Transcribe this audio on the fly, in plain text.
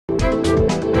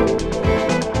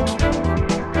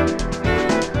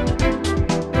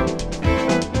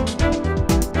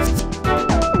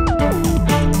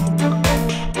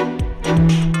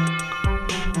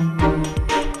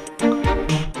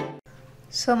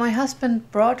My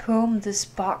husband brought home this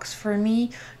box for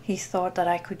me. He thought that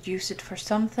I could use it for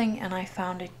something, and I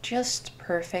found it just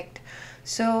perfect.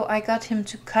 So I got him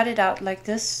to cut it out like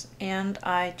this, and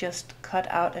I just cut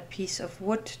out a piece of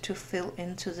wood to fill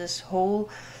into this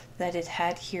hole that it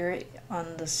had here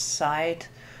on the side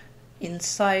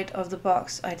inside of the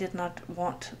box. I did not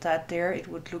want that there, it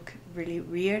would look really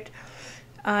weird.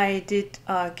 I did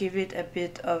give it a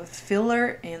bit of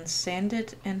filler and sand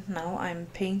it, and now I'm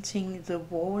painting the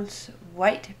walls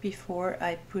white before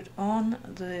I put on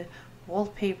the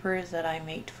wallpaper that I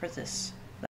made for this.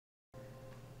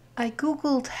 I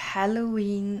googled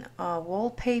Halloween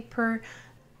wallpaper,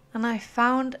 and I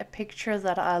found a picture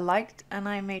that I liked, and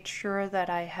I made sure that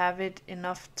I have it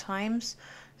enough times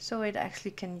so it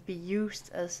actually can be used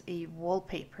as a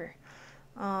wallpaper.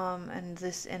 And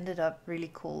this ended up really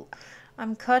cool.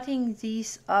 I'm cutting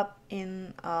these up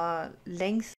in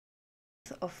length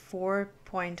of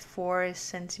 4.4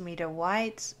 centimeter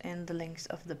wide and the length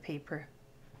of the paper.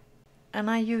 And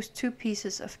I used 2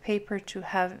 pieces of paper to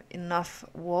have enough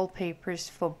wallpapers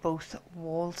for both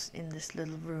walls in this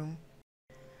little room.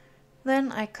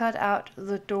 Then I cut out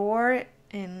the door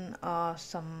in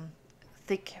some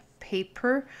thick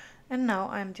paper, and now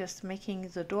I'm just making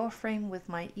the door frame with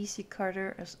my easy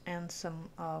cutter and some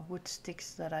wood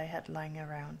sticks that I had lying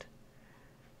around.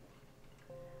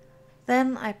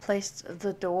 Then I placed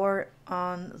the door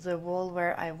on the wall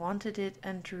where I wanted it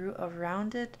and drew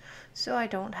around it, so I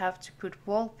don't have to put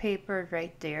wallpaper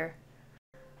right there.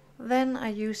 Then I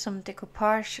used some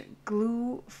decoupage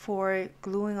glue for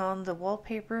gluing on the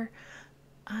wallpaper.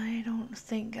 I don't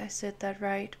think I said that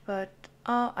right, but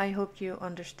I hope you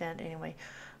understand anyway.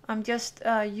 I'm just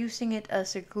using it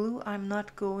as a glue. I'm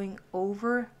not going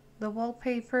over the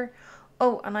wallpaper.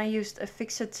 Oh, and I used a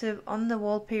fixative on the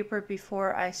wallpaper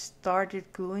before I started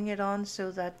gluing it on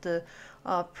so that the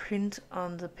print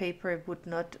on the paper would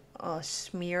not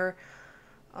smear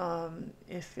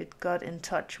if it got in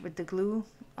touch with the glue.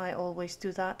 I always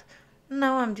do that.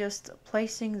 Now I'm just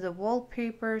placing the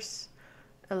wallpapers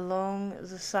along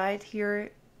the side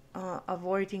here,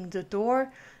 avoiding the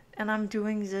door, and I'm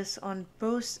doing this on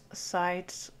both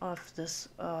sides of this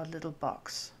little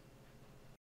box.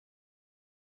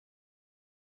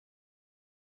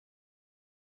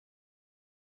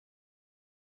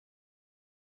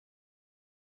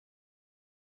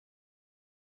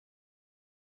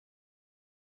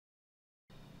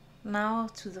 Now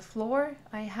to the floor.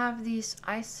 I have these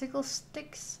icicle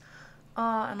sticks,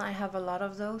 and I have a lot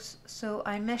of those, so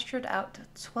I measured out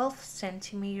 12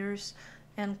 centimeters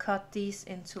and cut these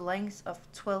into lengths of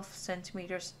 12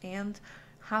 centimeters and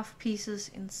half pieces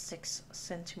in 6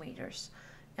 centimeters,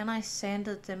 and I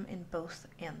sanded them in both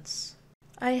ends.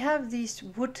 I have these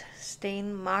wood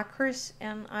stain markers,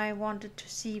 and I wanted to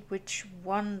see which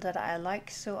one that I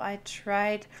like, so I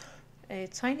tried a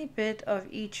tiny bit of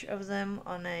each of them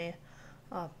on a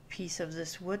piece of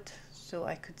this wood so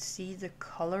I could see the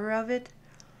color of it.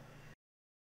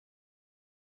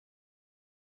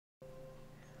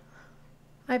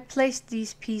 I placed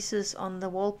these pieces on the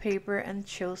wallpaper and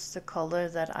chose the color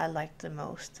that I liked the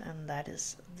most, and that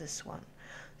is this one.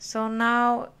 So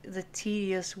now the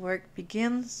tedious work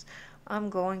begins. I'm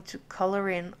going to color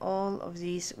in all of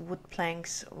these wood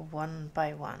planks one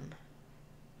by one.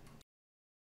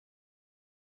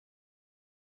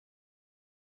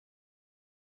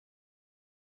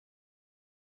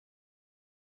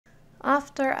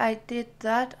 After I did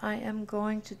that, I am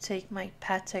going to take my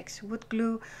Patex wood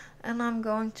glue and I'm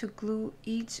going to glue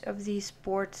each of these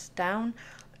boards down,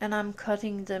 and I'm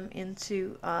cutting them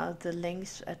into the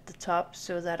lengths at the top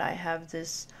so that I have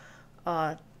this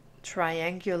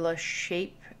triangular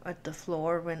shape at the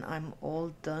floor when I'm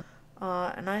all done.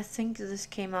 And I think this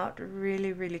came out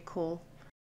really cool.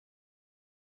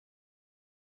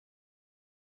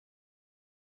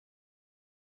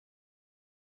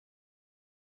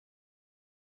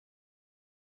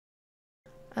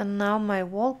 And now my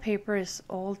wallpaper is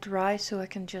all dry, so I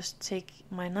can just take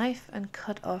my knife and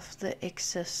cut off the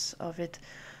excess of it.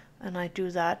 And I do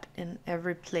that in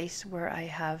every place where I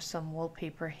have some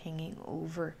wallpaper hanging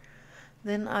over.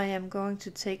 Then I am going to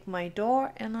take my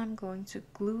door and I'm going to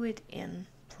glue it in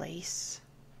place.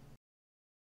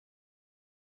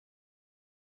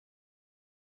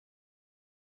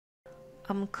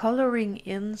 I'm coloring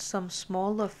in some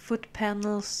smaller foot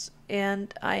panels,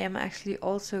 and I am actually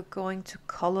also going to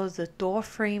color the door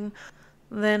frame.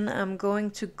 Then I'm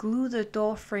going to glue the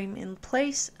door frame in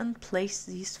place and place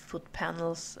these foot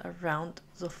panels around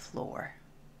the floor.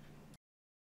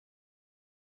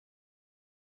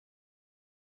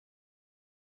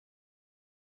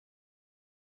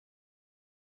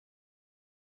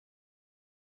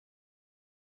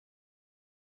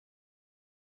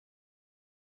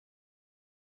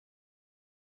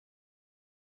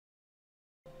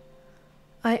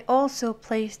 I also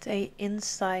placed a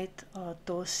inside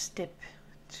door step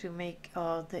to make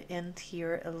the end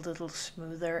here a little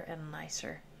smoother and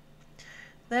nicer.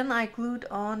 Then I glued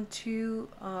on two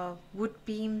wood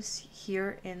beams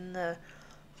here in the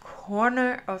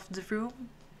corner of the room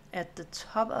at the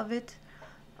top of it,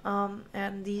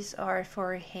 and these are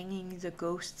for hanging the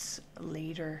ghosts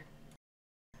later.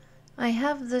 I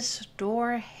have this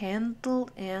door handle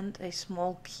and a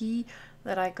small key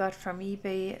that I got from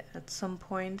eBay at some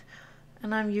point,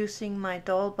 and I'm using my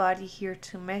doll body here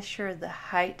to measure the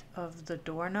height of the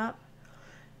doorknob.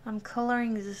 I'm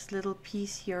coloring this little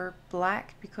piece here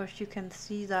black because you can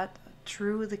see that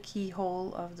through the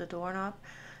keyhole of the doorknob,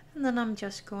 and then I'm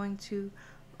just going to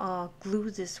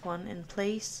glue this one in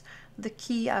place. The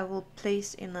key I will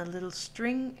place in a little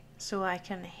string so I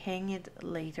can hang it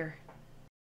later.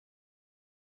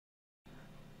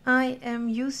 I am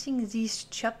using these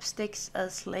chopsticks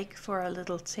as leg for a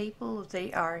little table.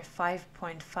 They are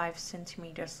 5.5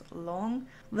 centimeters long.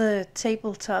 The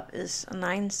tabletop is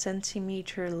 9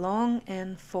 centimeters long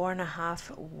and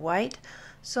 4.5 wide.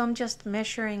 So I'm just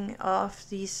measuring off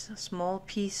these small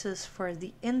pieces for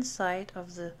the inside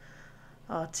of the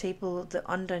table, the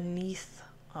underneath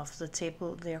of the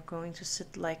table. They're going to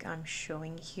sit like I'm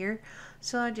showing here.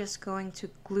 So I'm just going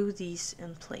to glue these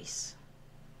in place.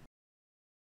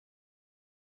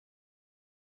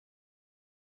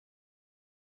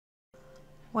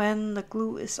 When the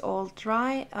glue is all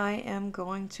dry, I am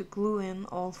going to glue in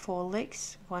all 4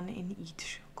 legs, one in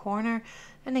each corner,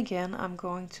 and again I'm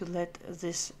going to let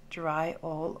this dry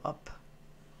all up.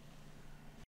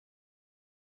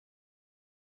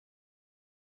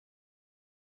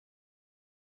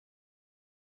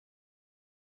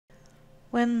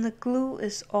 When the glue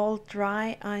is all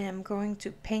dry, I am going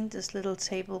to paint this little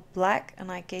table black,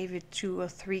 and I gave it 2 or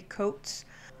 3 coats.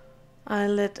 I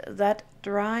let that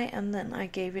dry and then I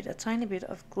gave it a tiny bit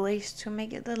of glaze to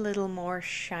make it a little more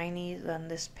shiny than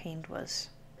this paint was.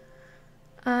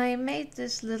 I made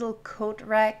this little coat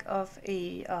rack of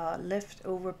a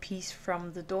leftover piece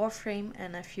from the door frame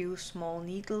and a few small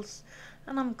needles,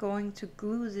 and I'm going to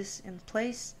glue this in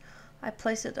place. I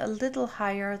place it a little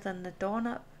higher than the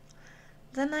doorknob.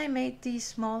 Then I made these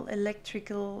small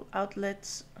electrical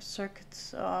outlets,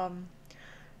 circuits,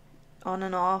 on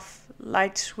and off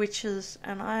light switches,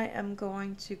 and I am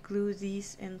going to glue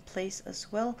these in place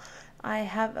as well. I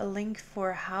have a link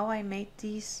for how I made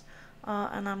these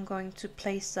and I'm going to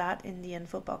place that in the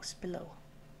info box below.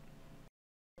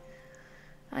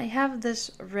 I have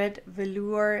this red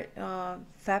velour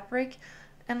fabric,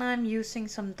 and I'm using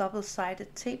some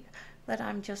double-sided tape that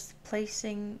I'm just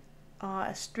placing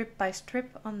strip by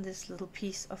strip on this little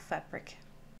piece of fabric.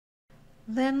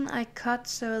 Then I cut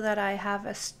so that I have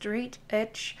a straight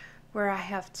edge where I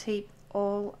have tape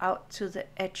all out to the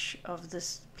edge of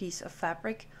this piece of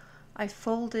fabric. I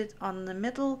fold it on the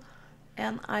middle,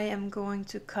 and I am going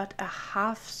to cut a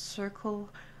half circle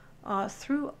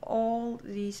through all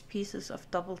these pieces of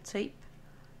double tape,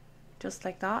 just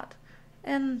like that.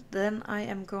 And then I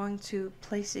am going to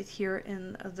place it here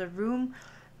in the room,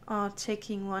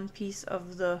 taking one piece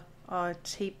of the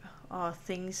tape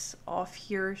things off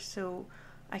here so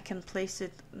I can place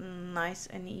it nice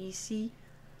and easy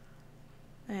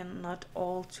and not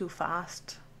all too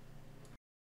fast.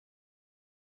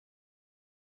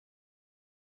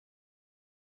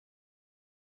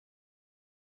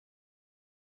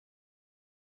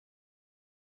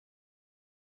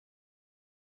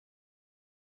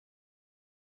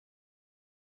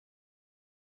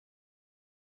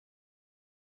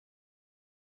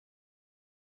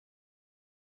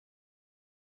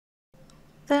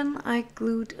 Then I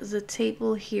glued the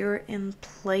table here in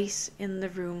place in the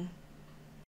room.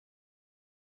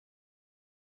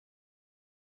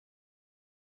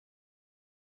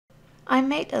 I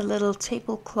made a little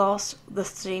tablecloth the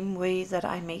same way that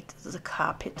I made the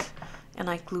carpet, and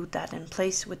I glued that in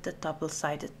place with the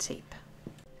double-sided tape.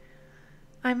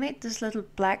 I made this little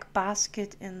black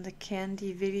basket in the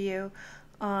candy video,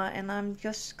 and I'm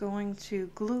just going to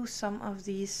glue some of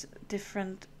these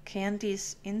different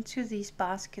candies into these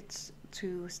baskets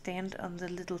to stand on the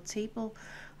little table.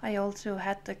 I also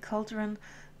had the cauldron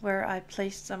where I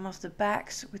placed some of the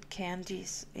bags with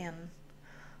candies in.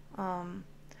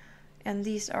 And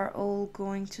these are all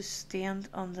going to stand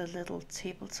on the little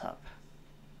tabletop.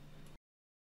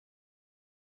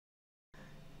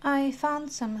 I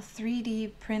found some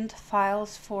 3D print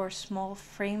files for small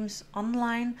frames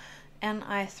online, and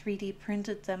I 3D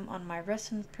printed them on my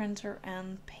resin printer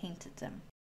and painted them.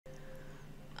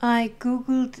 I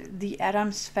googled the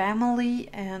Addams family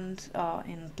and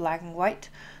in black and white,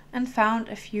 and found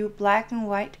a few black and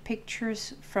white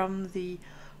pictures from the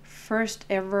first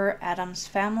ever Addams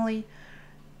Family.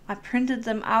 I printed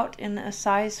them out in a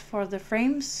size for the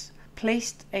frames,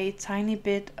 placed a tiny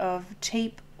bit of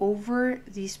tape over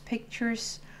these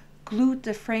pictures, glued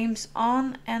the frames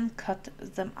on and cut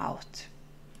them out.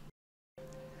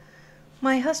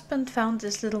 My husband found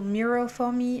this little mirror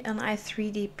for me and I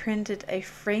 3D printed a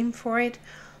frame for it,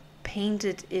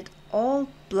 painted it all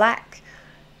black.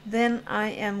 Then I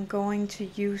am going to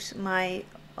use my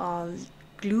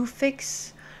glue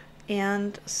fix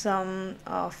and some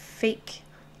fake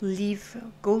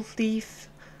gold leaf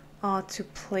to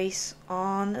place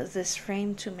on this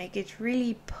frame to make it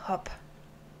really pop.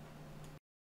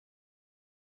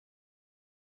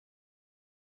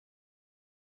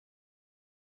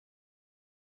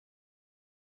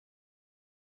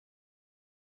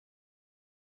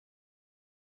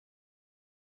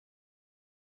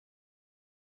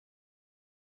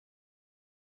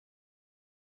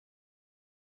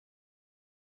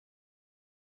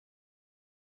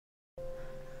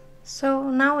 So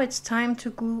now it's time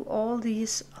to glue all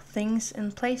these things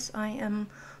in place. I am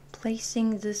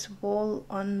placing this wall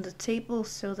on the table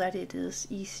so that it is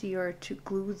easier to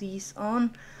glue these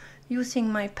on, using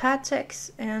my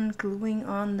Pattex and gluing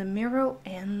on the mirror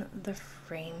and the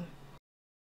frame.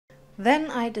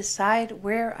 Then I decide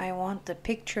where I want the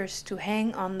pictures to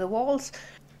hang on the walls,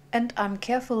 and I'm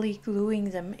carefully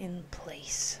gluing them in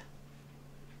place.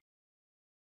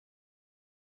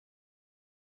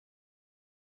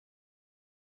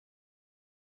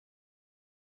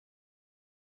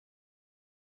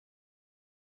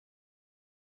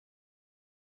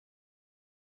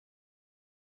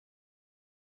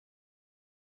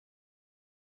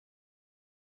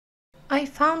 I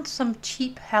found some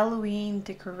cheap Halloween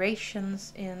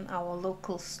decorations in our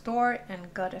local store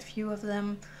and got a few of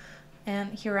them.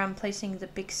 And here I'm placing the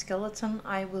big skeleton.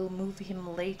 I will move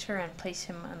him later and place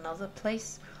him another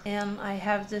place. And I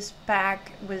have this bag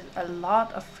with a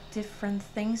lot of different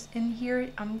things in here.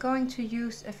 I'm going to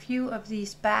use a few of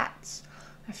these bats,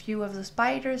 a few of the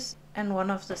spiders, and one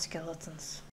of the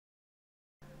skeletons.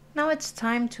 Now it's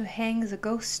time to hang the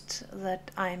ghost that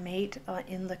I made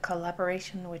in the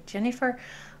collaboration with Jennifer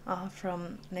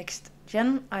from Next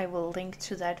Gen. I will link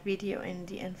to that video in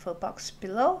the info box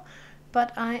below.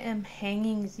 But I am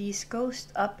hanging these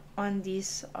ghosts up on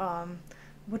these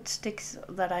wood sticks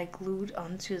that I glued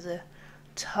onto the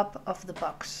top of the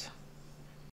box.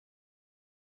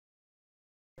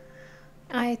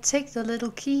 I take the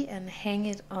little key and hang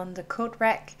it on the coat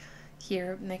rack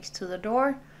here next to the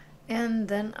door. And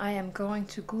then I am going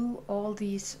to glue all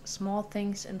these small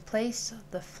things in place,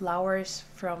 the flowers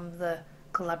from the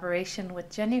collaboration with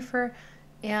Jennifer,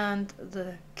 and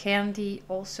the candy,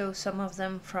 also some of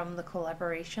them from the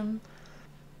collaboration.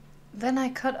 Then I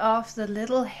cut off the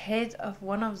little head of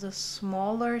one of the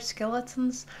smaller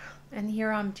skeletons, and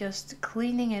here I'm just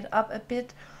cleaning it up a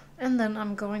bit, and then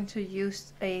I'm going to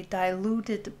use a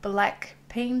diluted black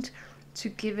paint to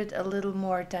give it a little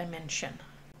more dimension.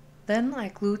 Then I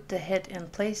glued the head in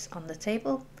place on the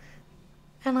table,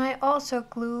 and I also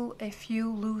glue a few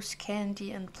loose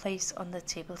candy in place on the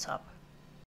tabletop.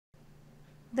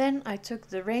 Then I took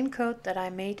the raincoat that I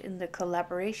made in the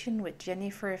collaboration with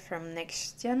Jennifer from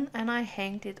Next Gen and I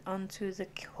hanged it onto the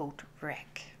coat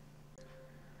rack.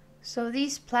 So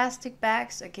these plastic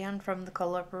bags, again from the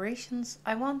collaborations,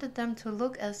 I wanted them to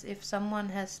look as if someone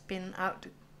has been out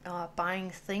buying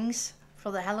things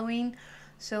for the Halloween.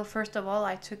 So first of all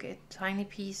I took a tiny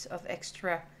piece of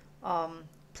extra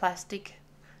plastic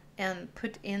and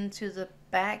put into the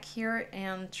bag here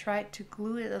and tried to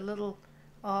glue it a little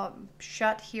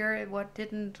shut here, what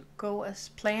didn't go as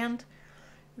planned.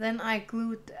 Then I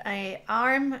glued an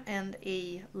arm and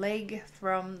a leg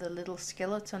from the little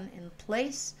skeleton in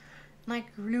place, and I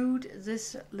glued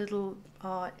this little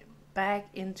bag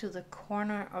into the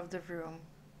corner of the room.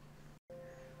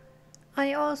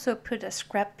 I also put a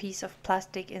scrap piece of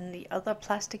plastic in the other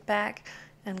plastic bag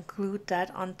and glued that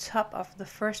on top of the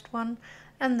first one,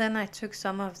 and then I took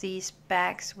some of these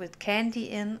bags with candy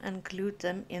in and glued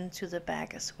them into the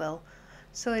bag as well.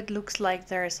 So it looks like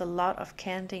there is a lot of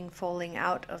candy falling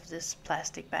out of this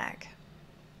plastic bag.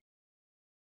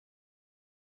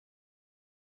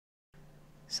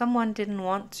 Someone didn't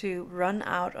want to run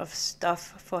out of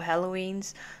stuff for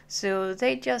Halloween's, so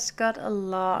they just got a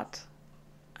lot.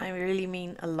 I really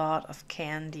mean a lot of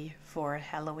candy for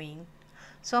Halloween.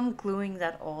 So I'm gluing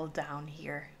that all down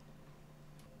here.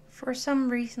 For some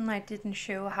reason I didn't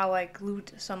show how I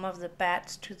glued some of the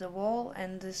bats to the wall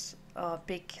and this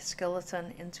big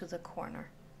skeleton into the corner.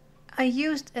 I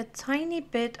used a tiny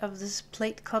bit of this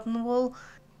plate cotton wool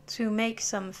to make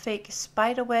some fake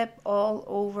spider web all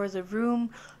over the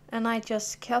room, and I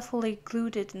just carefully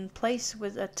glued it in place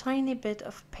with a tiny bit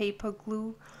of paper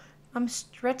glue. I'm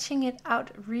stretching it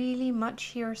out really much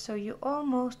here so you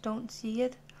almost don't see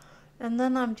it, and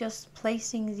then I'm just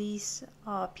placing these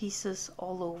pieces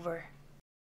all over.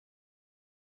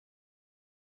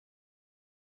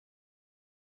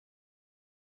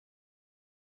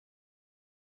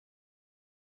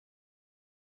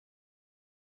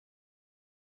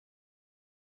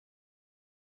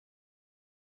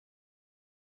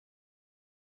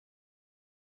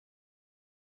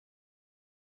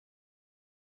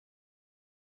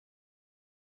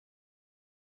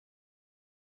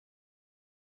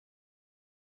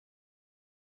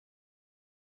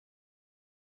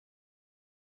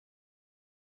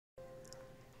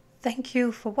 Thank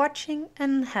you for watching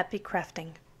and happy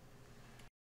crafting!